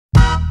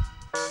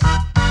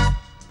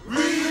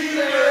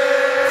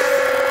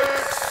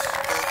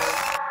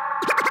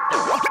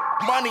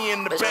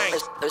on the bank.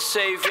 The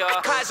savior.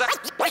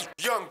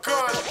 Young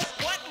gun.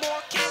 What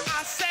more can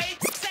I say?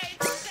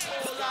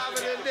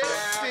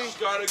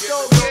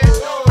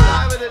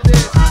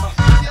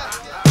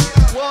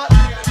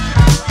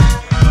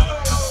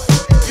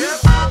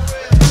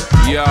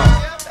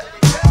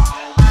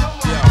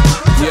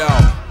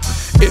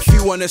 If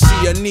you wanna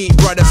see a neat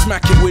brother,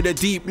 smack it with a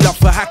deep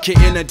luffer, hack it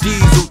in a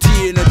diesel,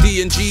 T in a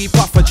D&G,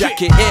 puffer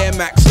jacket, Air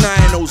Max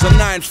 9.0s, a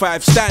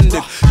 9.5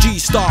 standard,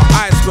 G-Star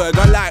iceberg,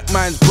 I like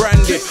mine's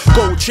branded,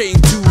 gold chain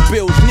 2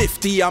 bills,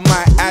 nifty I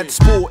might add,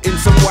 sporting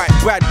some white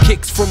bad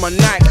kicks from a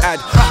Nike ad,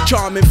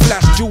 charming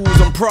flash jewels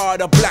and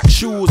Prada black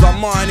shoes,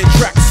 I'm on in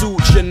track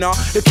suits, you know,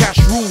 the cash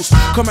rules,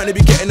 come out and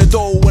be getting the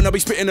dough when I be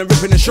spitting and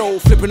ripping the show,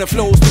 flipping the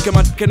flow, sticking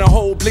my dick in a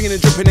hole, blinging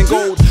and dripping in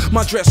gold,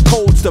 my dress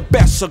code's the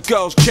best, so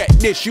girls check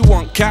this, you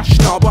want cash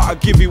now, but I'll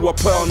give you a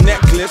pearl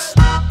necklace.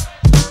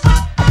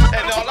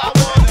 And all I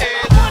want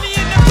is money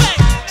in the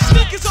bank,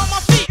 sneakers on my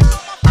feet.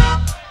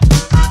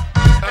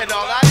 and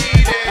all I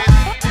need is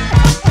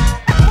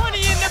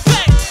Money in the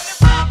bank,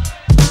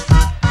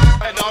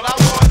 and all I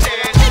want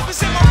is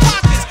papers in my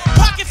pockets,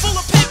 pocket full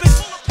of papers.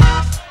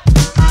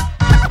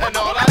 and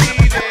all I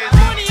need is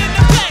Money in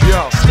the bank,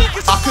 Yo,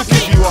 sneakers I on my could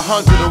feet. give you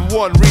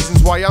 101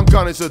 reasons why young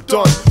gunners are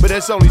done, but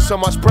there's only so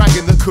much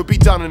bragging that could be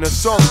done in a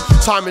song.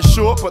 Time is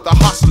short, but the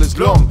hustle is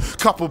long.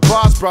 Couple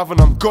bars, bruv, and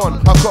I'm gone.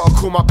 I've got to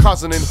call my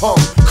cousin in Hong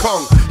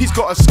Kong. He's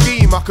got a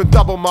scheme I can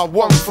double my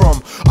one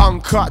from.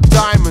 Uncut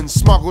diamonds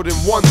smuggled in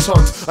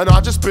wontons, and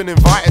I just been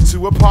invited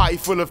to a party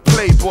full of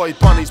Playboy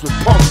bunnies with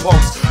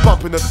pom-poms,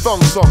 bumping the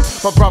thong song.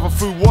 My brother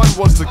threw one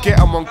was to get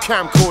him on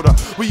camcorder.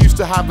 We used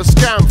to have a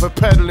scam for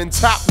peddling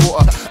tap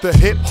water. The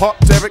hip-hop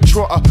Derek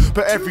Trotter,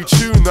 but every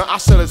tune that I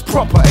sell is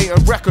proper. Ain't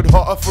a record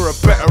hotter for a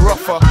better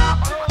offer.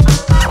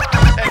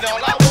 And all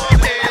I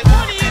want is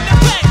Money in the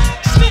bank,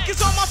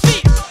 sneakers on my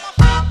feet.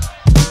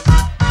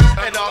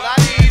 and all I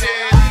need is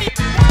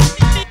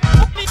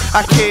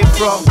I came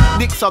from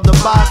nicks on the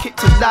market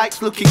to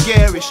nights looking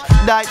garish.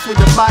 Nights with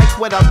the mic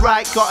when I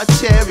write, gotta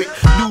tear it.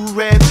 New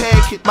rare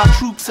pack it, my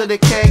troops are the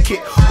cake it.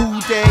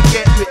 Who dare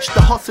get rich? The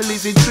hustle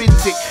is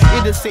intrinsic.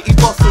 In the city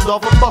bustle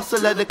of a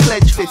bustle and a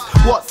clenched fist.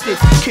 What's this?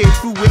 Came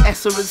through with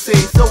Esser and say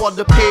so on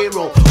the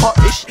payroll.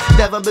 Hotish,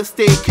 never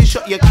mistaken.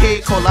 Shut your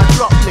cake hole, I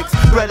drop licks.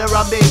 Brother,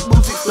 I make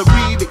music's the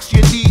remix.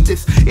 You need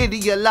this in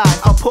your life.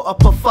 I put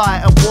up a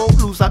fight and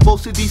won't lose like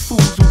most of these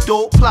fools who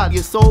don't plan.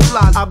 You're so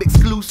blind. I'm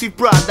exclusive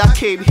brand. I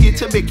came here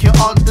to make you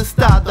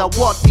understand. I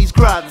want these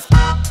grands.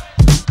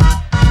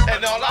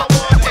 and all I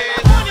want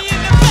is